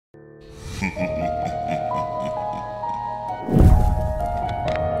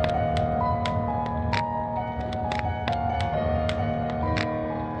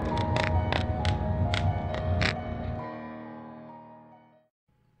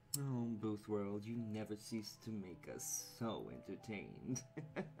World, you never cease to make us so entertained.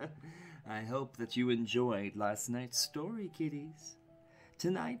 I hope that you enjoyed last night's story, kiddies.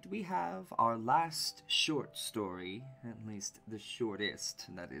 Tonight we have our last short story, at least the shortest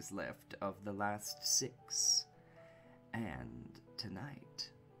that is left of the last 6. And tonight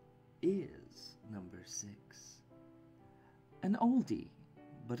is number 6. An oldie,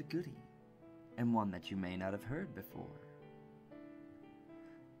 but a goodie, and one that you may not have heard before.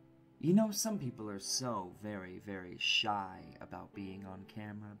 You know, some people are so very, very shy about being on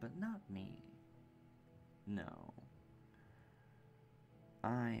camera, but not me. No.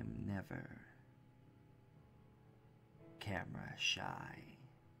 I'm never camera shy.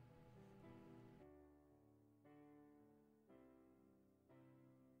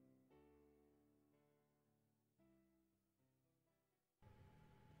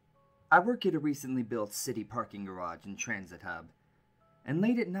 I work at a recently built city parking garage and transit hub. And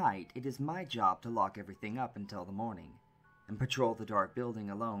late at night, it is my job to lock everything up until the morning, and patrol the dark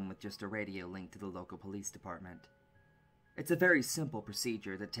building alone with just a radio link to the local police department. It's a very simple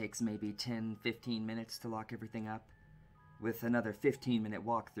procedure that takes maybe 10-15 minutes to lock everything up, with another 15-minute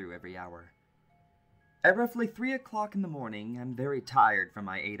walkthrough every hour. At roughly 3 o'clock in the morning, I'm very tired from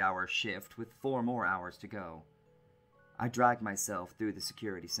my 8-hour shift with 4 more hours to go. I drag myself through the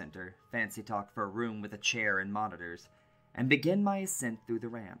security center, fancy talk for a room with a chair and monitors, and begin my ascent through the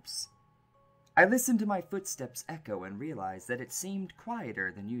ramps. I listened to my footsteps echo and realized that it seemed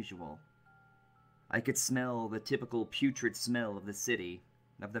quieter than usual. I could smell the typical putrid smell of the city,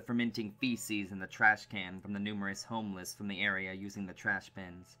 of the fermenting feces in the trash can from the numerous homeless from the area using the trash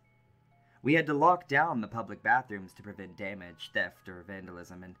bins. We had to lock down the public bathrooms to prevent damage, theft, or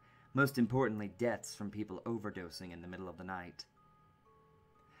vandalism, and most importantly, deaths from people overdosing in the middle of the night.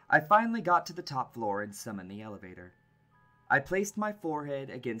 I finally got to the top floor and summoned the elevator. I placed my forehead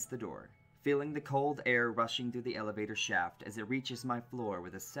against the door, feeling the cold air rushing through the elevator shaft as it reaches my floor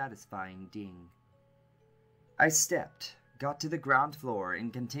with a satisfying ding. I stepped, got to the ground floor,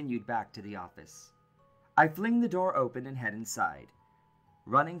 and continued back to the office. I fling the door open and head inside,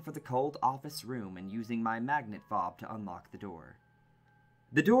 running for the cold office room and using my magnet fob to unlock the door.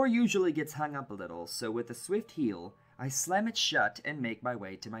 The door usually gets hung up a little, so with a swift heel, I slam it shut and make my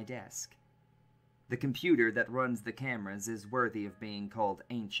way to my desk. The computer that runs the cameras is worthy of being called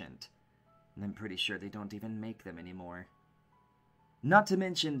ancient, and I'm pretty sure they don't even make them anymore. Not to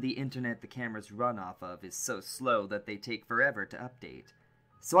mention the internet the cameras run off of is so slow that they take forever to update,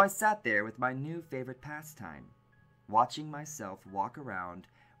 so I sat there with my new favorite pastime, watching myself walk around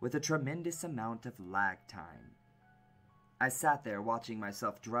with a tremendous amount of lag time. I sat there watching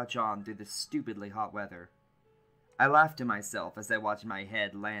myself drudge on through the stupidly hot weather. I laughed to myself as I watched my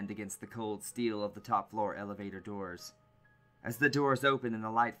head land against the cold steel of the top floor elevator doors. As the doors open and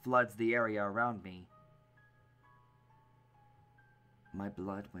the light floods the area around me, my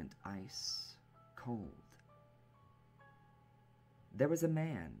blood went ice cold. There was a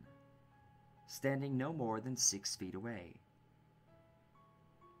man standing no more than 6 feet away,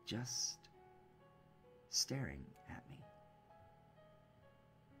 just staring at me.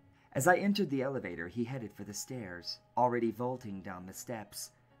 As I entered the elevator, he headed for the stairs, already vaulting down the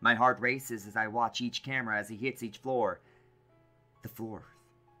steps. My heart races as I watch each camera as he hits each floor. The 4th,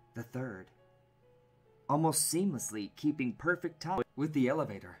 the 3rd, almost seamlessly keeping perfect time with the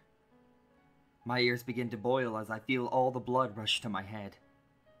elevator. My ears begin to boil as I feel all the blood rush to my head.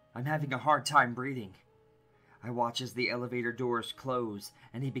 I'm having a hard time breathing. I watch as the elevator doors close,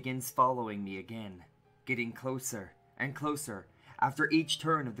 and he begins following me again, getting closer and closer. After each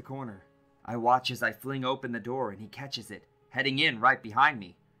turn of the corner, I watch as I fling open the door and he catches it, heading in right behind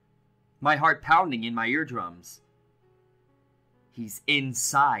me. My heart pounding in my eardrums. He's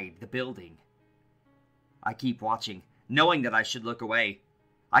inside the building. I keep watching, knowing that I should look away.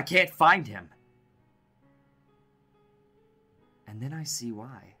 I can't find him. And then I see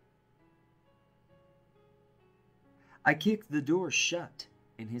why. I kicked the door shut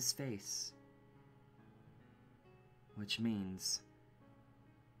in his face. Which means,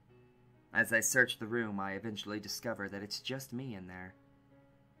 as I search the room, I eventually discover that it's just me in there.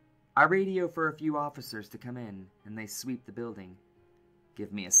 I radio for a few officers to come in, and they sweep the building,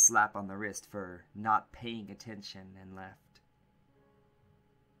 give me a slap on the wrist for not paying attention, and left.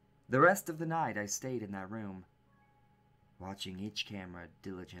 The rest of the night I stayed in that room, watching each camera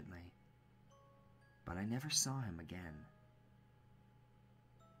diligently, but I never saw him again.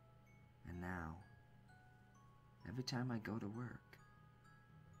 And every time I go to work.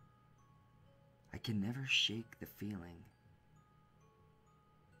 I can never shake the feeling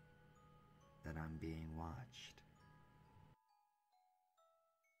that I'm being watched.